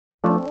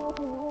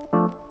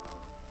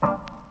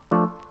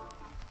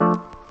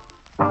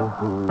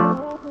So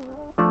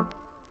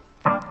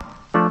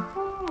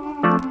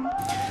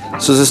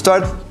to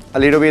start a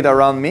little bit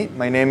around me,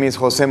 my name is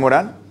Jose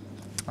Moran.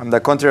 I'm the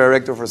country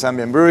director for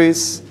Zambian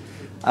Breweries.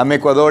 I'm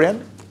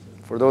Ecuadorian.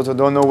 For those who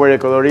don't know where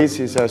Ecuador is,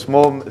 it's a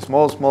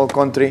small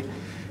country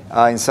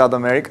in South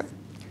America.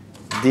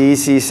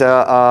 This is,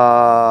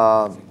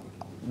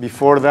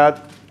 before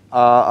that,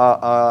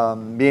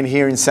 being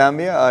here in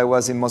Zambia, I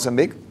was in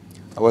Mozambique.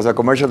 I was a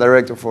commercial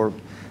director for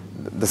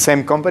the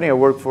same company. I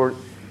worked for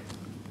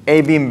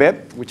AB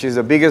InBev, which is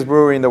the biggest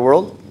brewery in the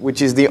world,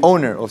 which is the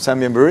owner of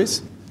Zambian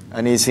Breweries,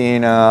 and is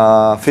in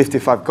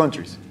 55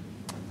 countries.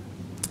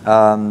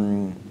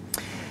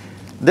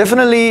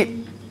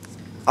 Definitely,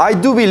 I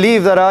do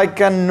believe that I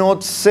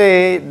cannot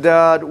say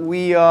that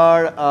we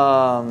are,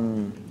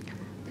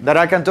 that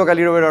I can talk a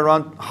little bit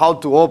around how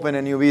to open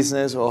a new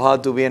business or how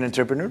to be an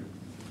entrepreneur.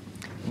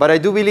 But I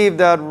do believe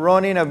that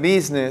running a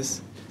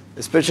business,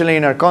 especially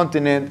in our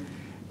continent,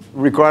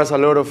 requires a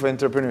lot of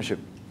entrepreneurship,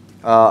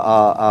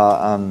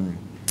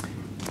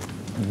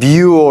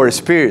 view or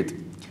spirit.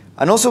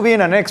 And also being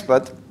an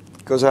expat,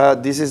 because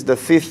this is the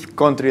 5th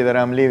country that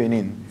I'm living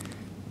in,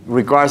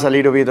 requires a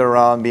little bit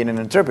around being an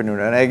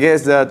entrepreneur. And I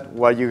guess that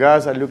what you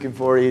guys are looking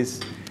for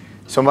is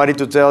somebody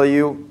to tell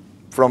you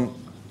from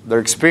their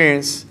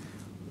experience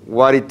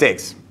what it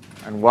takes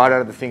and what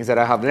are the things that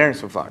I have learned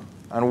so far.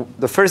 And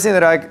the first thing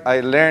that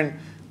I learned,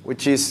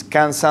 which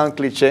can sound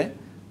cliche,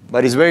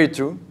 but it's very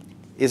true,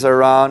 is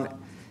around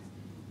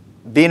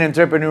being an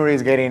entrepreneur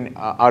is getting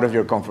out of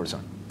your comfort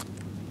zone.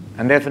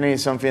 And definitely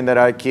something that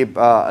I keep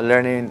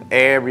learning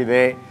every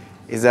day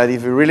is that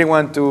if you really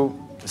want to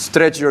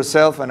stretch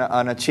yourself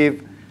and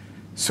achieve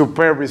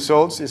superb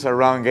results, it's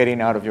around getting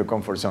out of your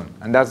comfort zone.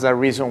 And that's the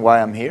reason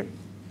why I'm here.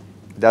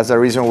 That's the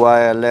reason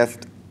why I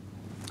left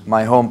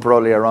my home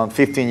probably around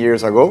 15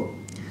 years ago.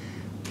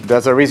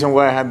 That's the reason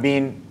why I have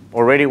been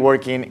already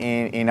working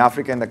in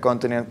Africa and the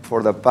continent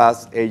for the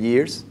past 8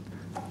 years,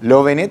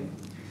 loving it.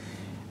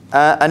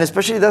 And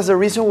especially that's the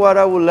reason why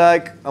I would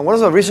like, and one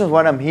of the reasons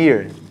why I'm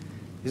here.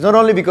 It's not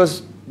only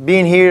because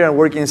being here and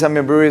working in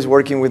Zambian Breweries,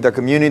 working with the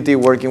community,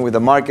 working with the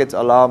markets,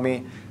 allow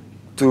me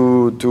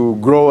to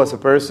grow as a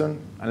person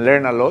and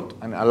learn a lot,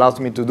 and allows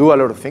me to do a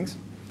lot of things.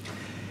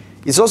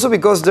 It's also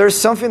because there's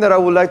something that I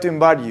would like to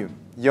invite you,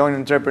 young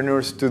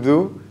entrepreneurs, to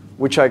do,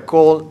 which I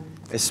call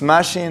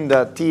smashing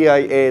the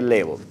TIA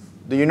label.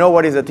 Do you know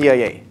what is the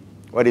TIA?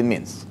 What it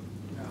means?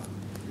 No.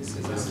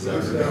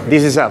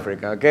 This is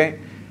Africa, okay?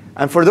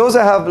 And for those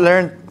that have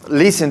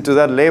listened to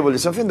that label,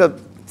 it's something that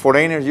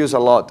foreigners use a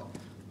lot.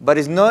 But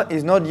it's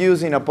not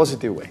used in a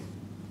positive way.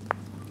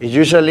 It's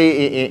usually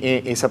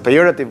it's a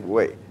pejorative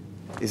way.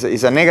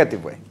 It's a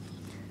negative way.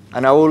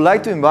 And I would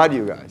like to invite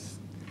you guys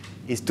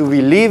is to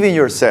believe in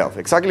yourself,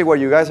 exactly what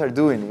you guys are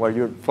doing, while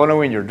you're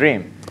following your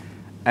dream,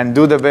 and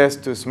do the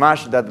best to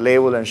smash that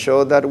label and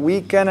show that we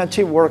can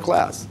achieve world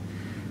class.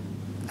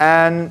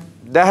 And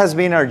that has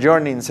been our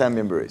journey in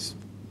Zambian Breweries.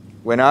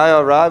 When I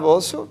arrived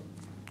also,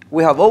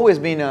 we have always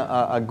been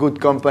a good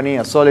company,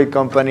 a solid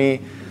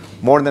company,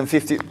 more than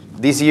 50.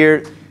 This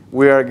year,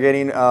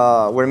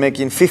 we're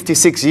making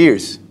 56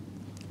 years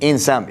in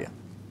Zambia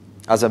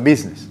as a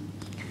business.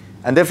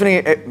 And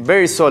definitely a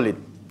very solid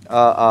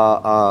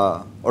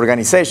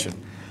organization.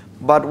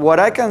 But what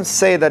I can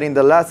say that in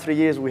the last 3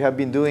 years we have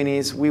been doing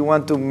is we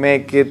want to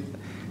make it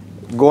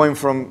going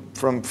from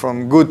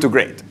good to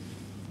great.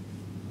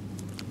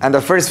 And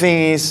the first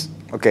thing is,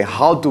 okay,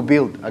 how to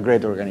build a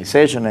great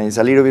organization. And it's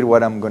a little bit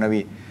what I'm going to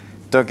be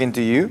talking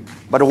to you.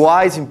 But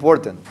why it's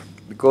important?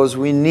 Because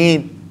we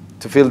need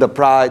to feel the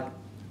pride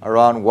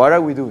around what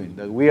are we doing,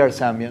 that we are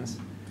Zambians,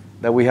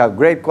 that we have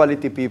great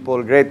quality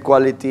people, great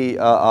quality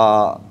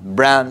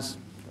brands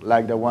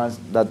like the ones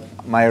that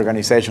my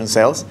organization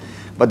sells.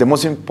 But the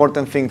most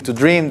important thing to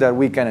dream that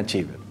we can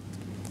achieve it.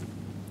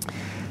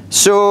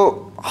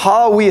 So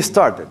how we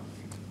started?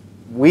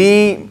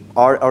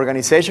 Our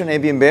organization,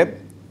 AB InBev,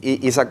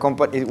 is a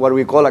company, what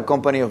we call a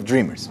company of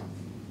dreamers.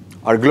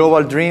 Our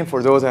global dream,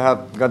 for those that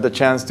have got the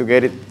chance to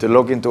get it, to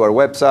log into our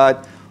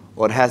website,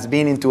 or has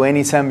been into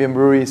any Zambian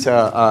Breweries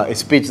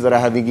speech that I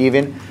have been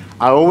giving,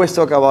 I always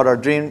talk about our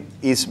dream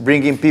is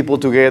bringing people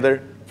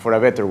together for a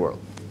better world.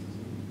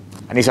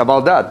 And it's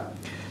about that.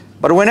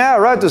 But when I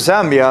arrived to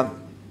Zambia,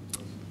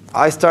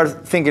 I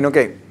started thinking,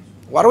 okay,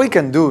 what we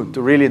can do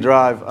to really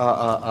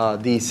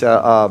drive this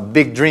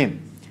big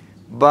dream?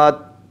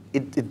 But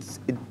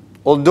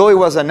although it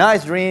was a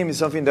nice dream, it's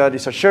something that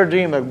is a shared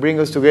dream that brings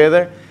us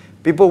together,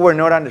 people were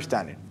not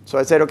understanding. So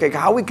I said, okay,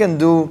 how we can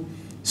do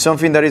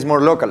something that is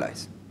more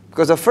localized?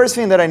 Because the first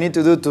thing that I need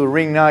to do to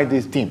reignite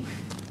this team,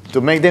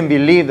 to make them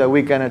believe that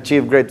we can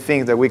achieve great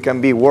things, that we can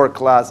be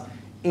world-class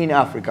in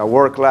Africa,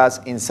 world-class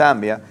in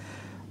Zambia,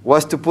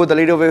 was to put a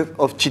little bit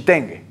of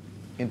chitenge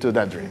into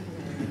that dream,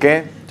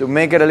 okay? To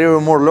make it a little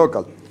more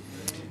local.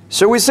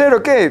 So we said,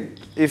 okay,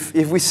 if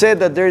we said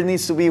that there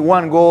needs to be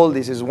one goal,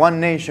 this is one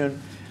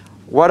nation,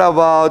 what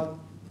about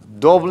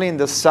doubling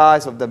the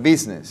size of the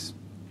business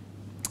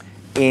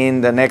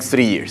in the next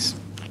 3 years?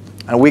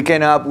 And we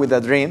came up with a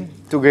dream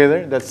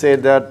together that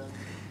said that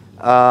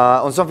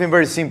on something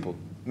very simple.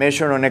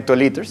 measured on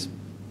hectoliters.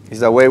 It's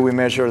the way we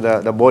measure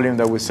the volume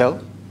that we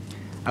sell.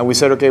 And we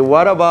said, okay,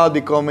 what about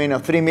becoming a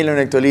 3 million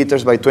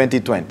hectoliters by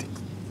 2020?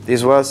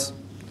 This was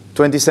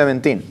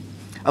 2017.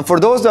 And for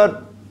those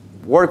that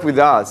work with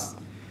us,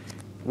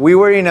 we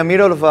were in the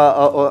middle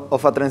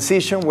of a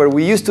transition where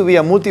we used to be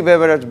a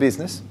multi-beverage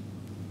business,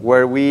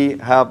 where we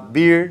have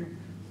beer,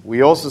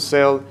 we also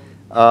sell,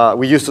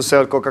 we used to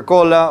sell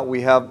Coca-Cola,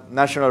 we have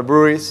national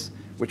breweries,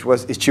 which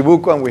was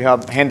Ichibuco, and we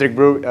have Hendrick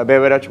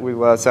beverage, which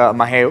was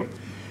Maheo.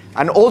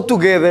 And all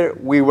together,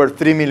 we were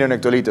 3 million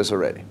hectoliters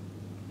already.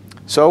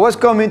 So I was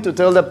coming to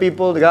tell the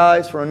people,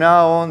 guys, from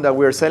now on that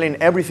we're selling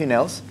everything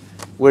else.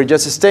 We're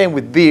just staying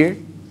with beer.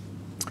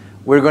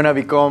 We're going to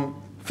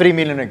become 3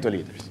 million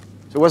hectoliters.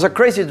 So it was a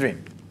crazy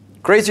dream.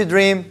 Crazy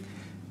dream.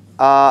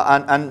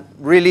 And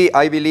really,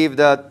 I believe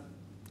that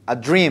a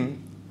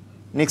dream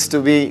needs to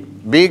be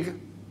big,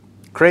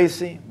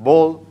 crazy,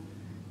 bold,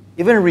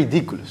 even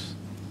ridiculous.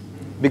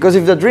 Because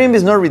if the dream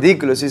is not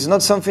ridiculous, it's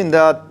not something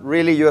that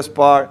really you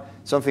aspire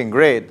something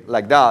great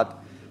like that.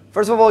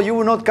 First of all, you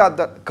will not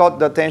caught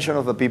the attention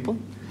of the people,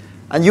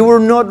 and you will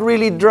not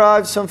really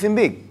drive something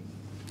big.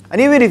 And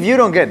even if you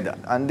don't get that,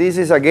 and this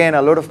is again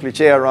a lot of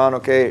cliche around,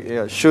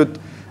 okay, shoot,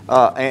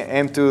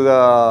 aim to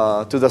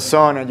the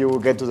sun and you will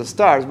get to the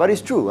stars, but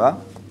it's true, huh?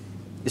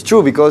 It's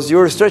true because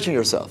you're stretching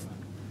yourself.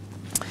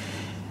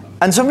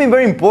 And something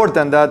very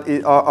important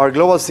that our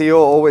global CEO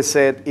always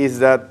said is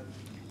that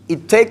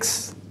it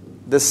takes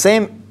the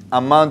same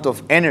amount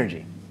of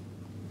energy,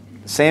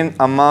 same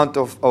amount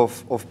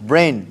of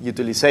brain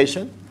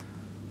utilization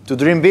to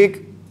dream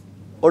big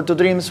or to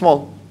dream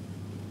small.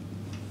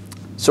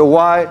 So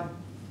why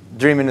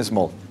dreaming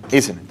small,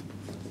 isn't it?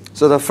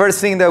 So the first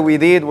thing that we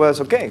did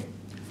was, okay,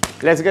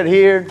 let's get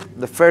here.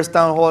 The first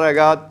town hall I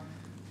got,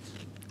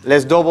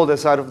 let's double the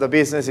size of the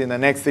business in the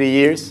next 3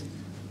 years.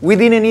 We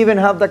didn't even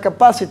have the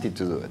capacity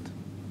to do it.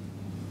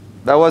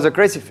 That was a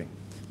crazy thing.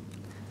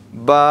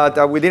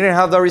 But we didn't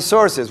have the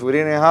resources. We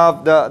didn't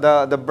have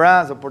the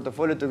brands, the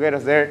portfolio to get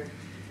us there.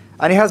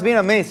 And it has been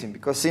amazing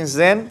because since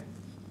then,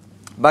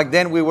 back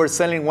then we were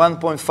selling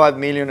 1.5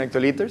 million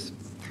hectoliters.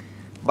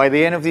 By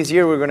the end of this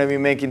year, we're going to be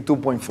making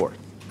 2.4.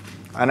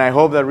 And I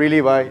hope that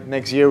really by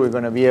next year, we're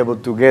going to be able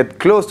to get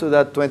close to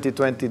that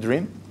 2020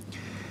 dream.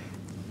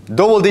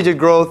 Double-digit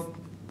growth,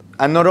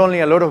 and not only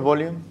a lot of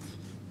volume,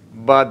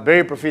 but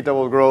very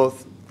profitable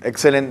growth,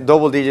 excellent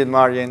double-digit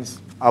margins,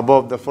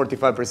 above the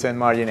 45%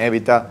 margin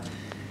EBITDA.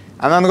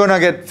 And I'm going to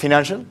get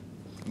financial,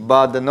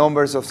 but the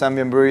numbers of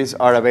Zambian Breweries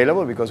are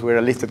available because we're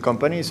a listed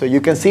company. So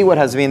you can see what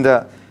has been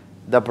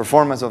the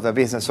performance of the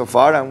business so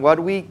far and what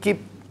we keep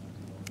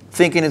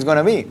thinking it's going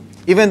to be,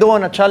 even though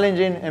in a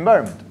challenging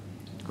environment.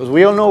 Because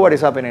we all know what is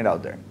happening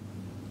out there.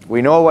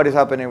 We know what is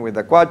happening with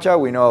the kwacha.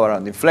 We know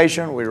around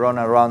inflation. We run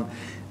around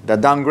the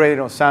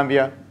downgrading of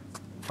Zambia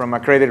from a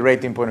credit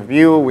rating point of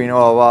view. We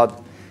know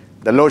about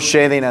the load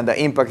shedding and the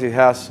impact it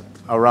has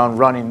around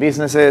running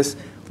businesses.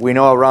 We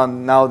know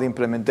around now the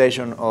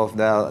implementation of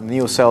the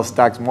new sales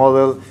tax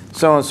model,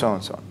 so on, so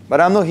on, so on.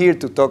 But I'm not here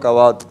to talk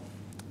about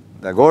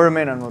the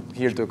government. I'm not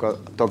here to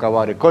talk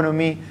about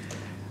economy.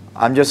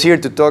 I'm just here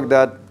to talk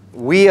that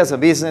we as a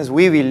business,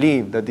 we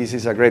believe that this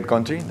is a great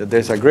country, that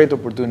there's a great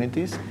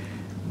opportunities.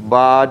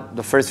 But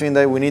the first thing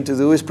that we need to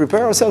do is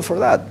prepare ourselves for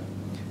that.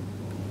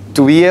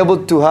 To be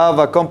able to have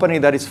a company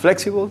that is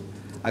flexible,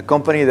 a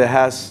company that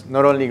has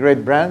not only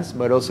great brands,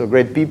 but also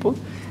great people,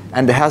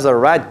 and that has a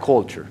right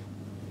culture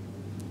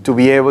to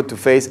be able to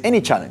face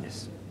any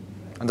challenges.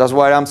 And that's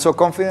why I'm so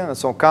confident and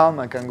so calm.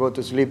 I can go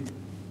to sleep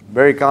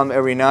very calm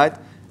every night,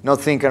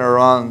 not thinking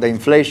around the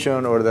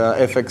inflation or the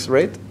FX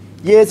rate.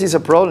 Yes, it's a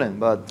problem,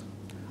 but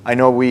I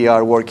know we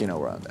are working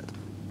around that.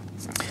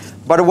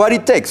 But what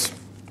it takes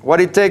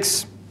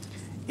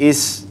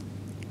is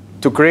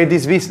to create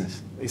this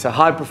business. It's a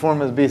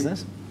high-performance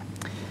business.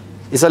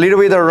 It's a little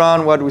bit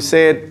around what we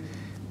said,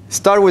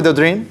 start with a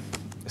dream,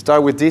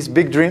 start with this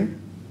big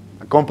dream,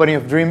 a company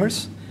of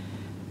dreamers,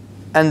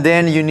 and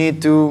then you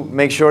need to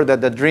make sure that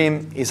the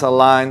dream is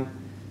aligned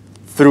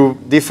through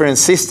different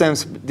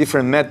systems,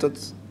 different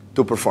methods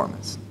to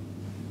performance.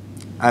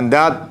 And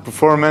that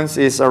performance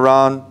is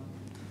around,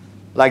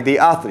 like the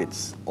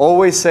athletes,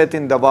 always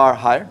setting the bar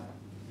higher.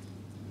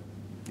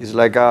 It's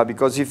like,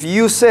 because if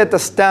you set a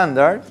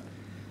standard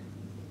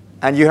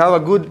and you have a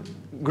good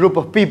group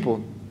of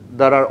people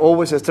that are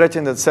always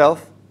stretching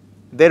themselves,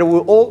 they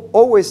will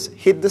always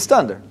hit the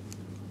standard,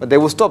 but they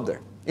will stop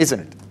there, isn't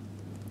it?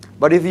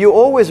 But if you're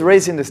always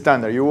raising the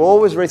standard, you're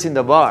always raising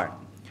the bar.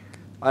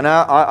 And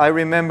I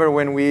remember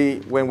when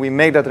we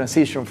made the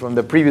transition from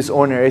the previous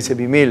owner,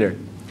 A.C.B. Miller,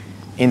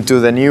 into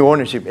the new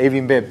ownership, AB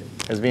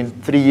InBev, has been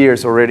 3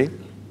 years already.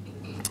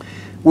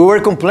 We were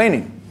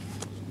complaining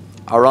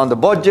around the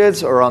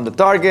budgets, around the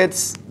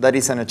targets, that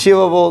is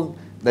unachievable,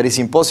 that is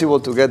impossible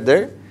to get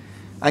there.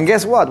 And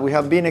guess what? We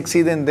have been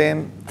exceeding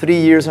them 3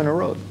 years in a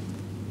row.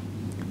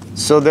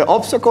 So the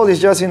obstacle is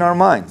just in our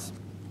minds.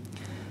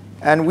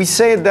 And we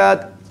say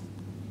that,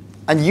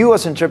 and you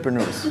as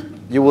entrepreneurs,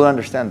 you will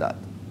understand that.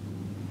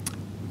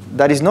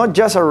 That is not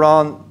just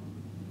around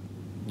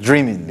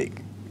dreaming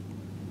big.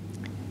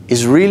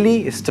 is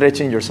really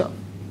stretching yourself.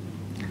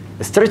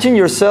 Stretching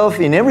yourself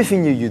in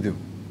everything you do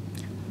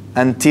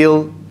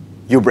until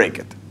you break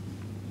it.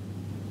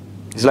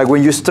 It's like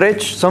when you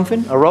stretch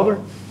something, a rubber,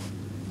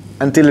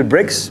 until it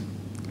breaks,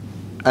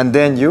 and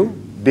then you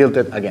build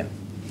it again.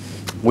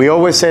 We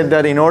always said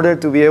that in order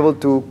to be able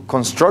to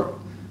construct,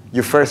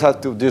 you first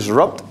have to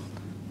disrupt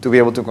to be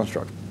able to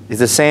construct. It's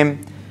the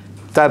same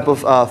type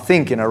of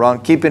thinking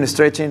around keeping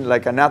stretching,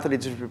 like an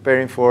athlete is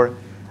preparing for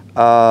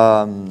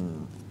the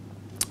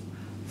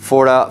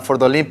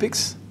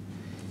Olympics.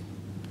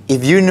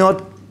 If you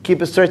not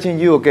keep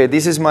stretching okay,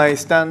 this is my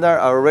standard,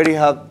 I already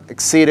have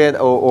exceeded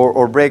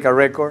or break a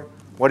record,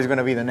 what is going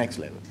to be the next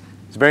level?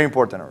 It's very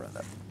important around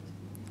that.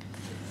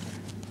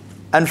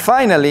 And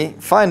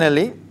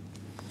finally,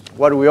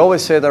 what we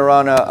always said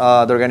around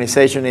the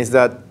organization is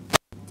that,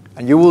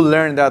 and you will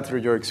learn that through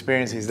your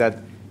experience, is that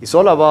it's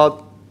all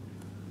about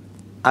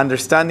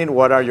understanding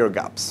what are your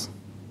gaps.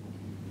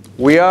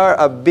 We are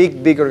a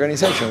big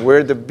organization.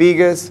 We're the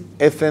biggest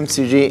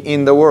FMCG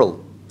in the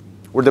world.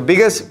 We're the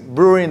biggest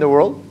brewery in the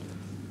world.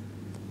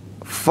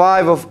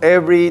 5 of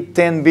every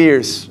 10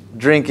 beers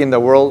drink in the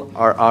world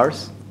are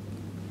ours.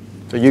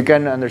 So you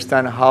can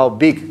understand how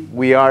big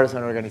we are as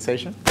an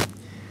organization.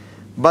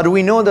 But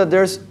we know that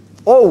there's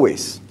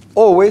always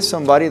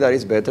somebody that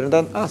is better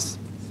than us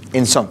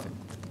in something.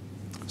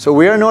 So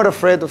we are not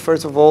afraid to,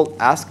 first of all,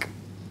 ask.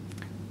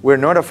 We're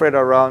not afraid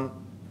around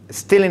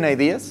stealing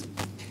ideas.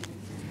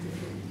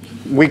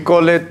 We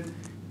call it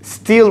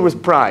steal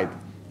with pride.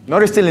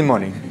 Not stealing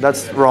money.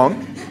 That's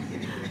wrong.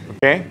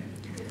 Okay?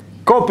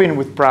 Coping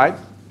with pride.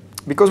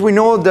 Because we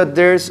know that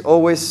there's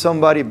always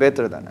somebody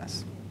better than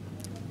us.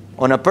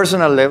 On a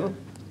personal level,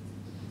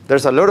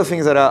 there's a lot of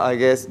things that I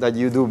guess that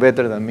you do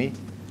better than me,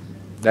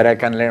 that I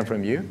can learn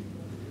from you.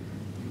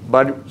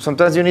 But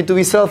sometimes you need to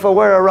be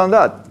self-aware around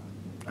that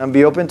and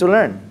be open to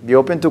learn. Be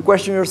open to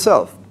question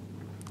yourself,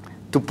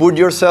 to put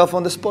yourself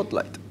on the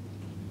spotlight.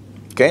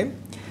 Okay?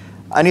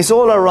 And it's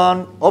all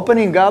around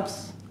opening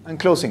gaps and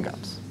closing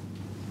gaps.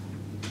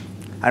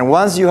 And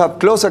once you have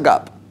closed a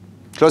gap,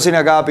 closing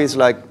a gap is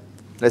like,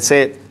 let's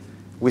say,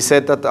 we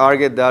set a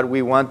target that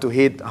we want to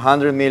hit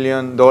 $100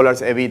 million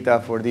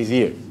EBITDA for this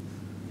year.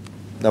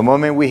 The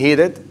moment we hit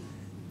it,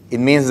 it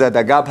means that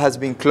the gap has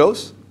been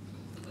closed.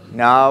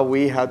 Now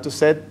we have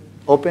to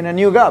open a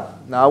new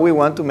gap. Now we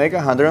want to make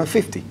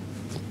 150.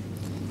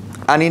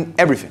 And in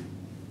everything.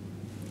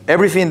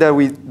 Everything that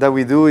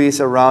we do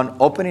is around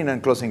opening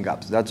and closing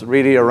gaps. That's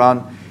really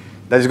around,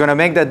 that is going to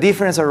make the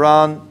difference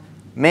around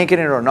making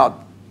it or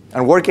not.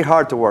 And working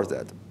hard towards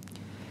that.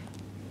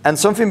 And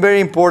something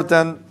very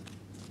important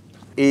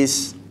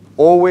is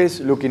always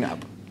looking up.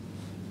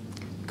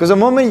 Because the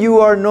moment you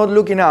are not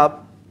looking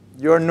up,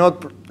 you are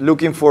not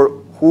looking for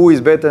who is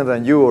better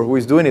than you or who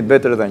is doing it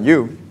better than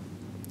you,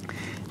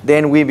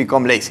 then we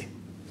become lazy.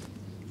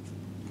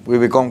 We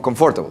become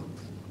comfortable.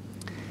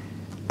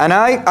 And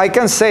I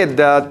can say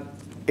that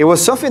it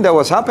was something that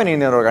was happening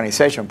in an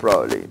organization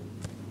probably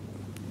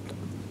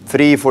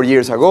 3-4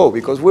 years ago,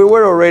 because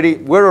we're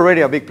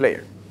already a big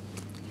player.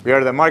 We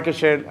are the market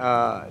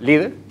share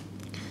leader,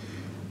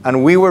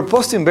 and we were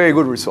posting very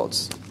good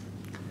results.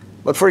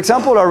 But for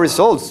example, our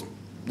results,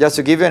 just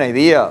to give you an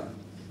idea,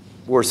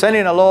 we're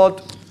selling a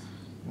lot,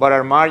 but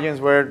our margins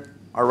were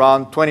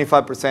around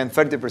 25%,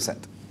 30%.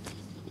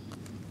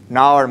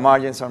 Now our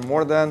margins are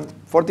more than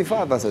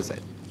 45%, as I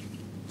said.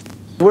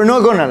 We're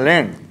not going to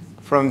learn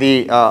from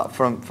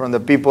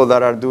the people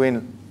that are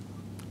doing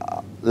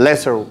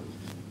lesser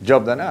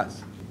job than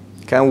us.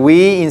 Can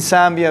we in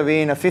Zambia,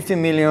 being a 50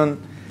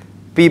 million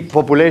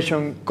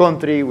population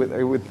country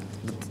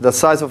with the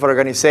size of our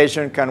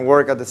organization, can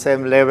work at the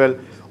same level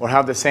or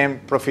have the same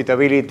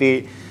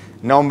profitability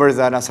numbers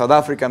than a South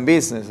African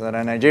business, than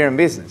a Nigerian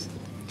business?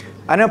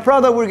 And I'm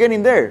proud that we're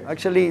getting there.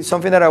 Actually,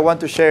 something that I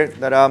want to share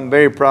that I'm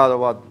very proud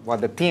about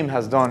what the team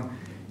has done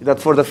is that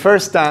for the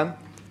first time,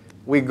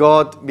 we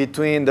got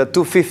between the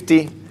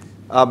 250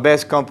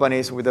 best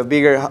companies with a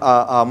bigger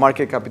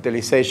market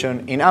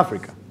capitalization in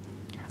Africa.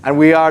 And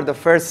we are the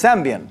first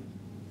Zambian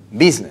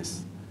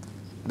business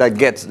that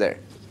gets there.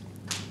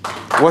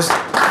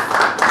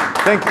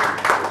 Thank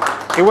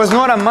you. It was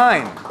not a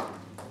mine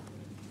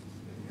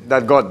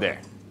that got there.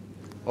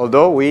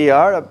 Although we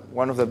are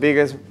one of the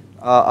biggest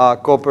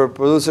copper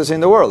producers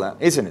in the world,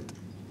 isn't it?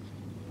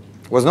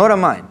 It was not a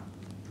mine.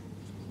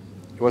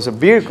 It was a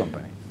beer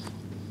company.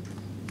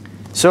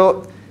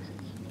 So,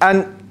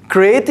 and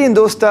creating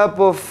those type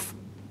of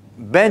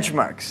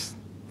benchmarks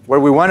where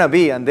we want to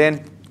be, and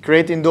then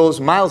creating those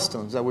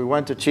milestones that we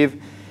want to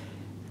achieve,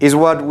 is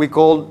what we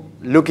call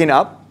looking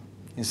up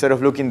instead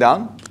of looking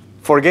down,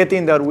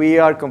 forgetting that we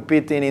are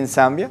competing in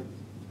Zambia.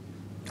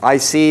 I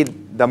see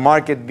the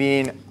market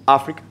being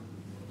Africa,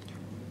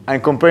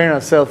 and comparing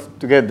ourselves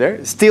to get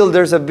there. Still,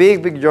 there's a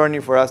big journey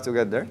for us to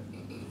get there,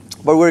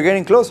 but we're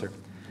getting closer.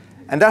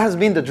 And that has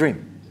been the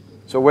dream.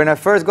 So when I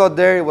first got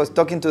there, it was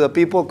talking to the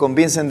people,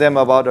 convincing them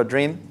about a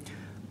dream,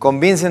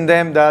 convincing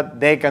them that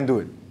they can do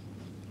it.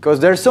 Because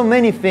there's so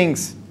many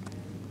things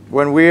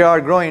when we are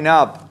growing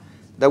up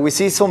that we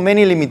see so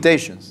many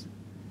limitations.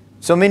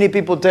 So many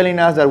people telling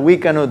us that we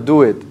cannot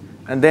do it.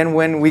 And then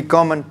when we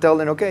come and tell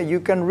them, okay, you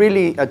can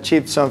really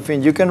achieve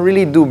something, you can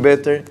really do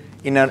better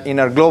in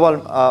our global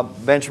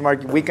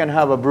benchmark, we can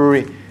have a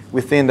brewery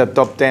within the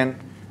top 10,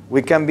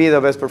 we can be the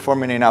best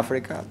performing in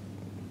Africa.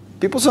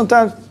 People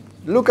sometimes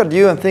look at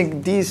you and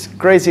think, this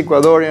crazy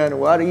Ecuadorian,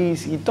 what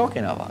is he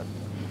talking about?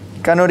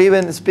 Cannot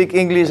even speak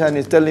English and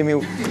is telling me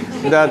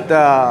that,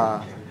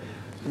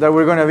 that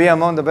we're going to be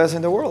among the best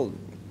in the world.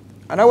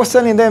 And I was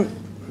telling them,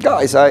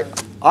 guys,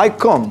 I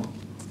come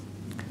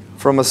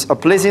from a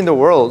place in the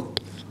world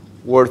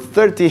where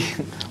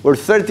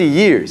 30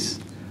 years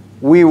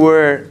we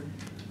were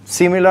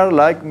similar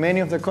like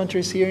many of the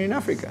countries here in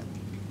Africa.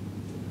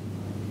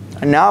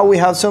 And now we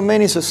have so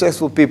many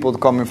successful people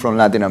coming from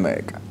Latin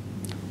America.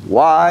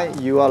 Why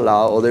you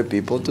allow other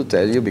people to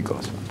tell you?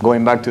 Because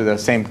going back to the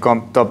same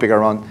topic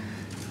around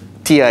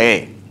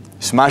TIA,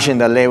 smashing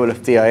the label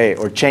of TIA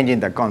or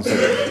changing the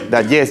concept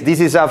that yes, this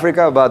is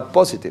Africa, but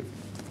positive.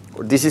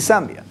 Or this is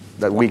Zambia,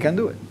 that we can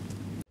do it.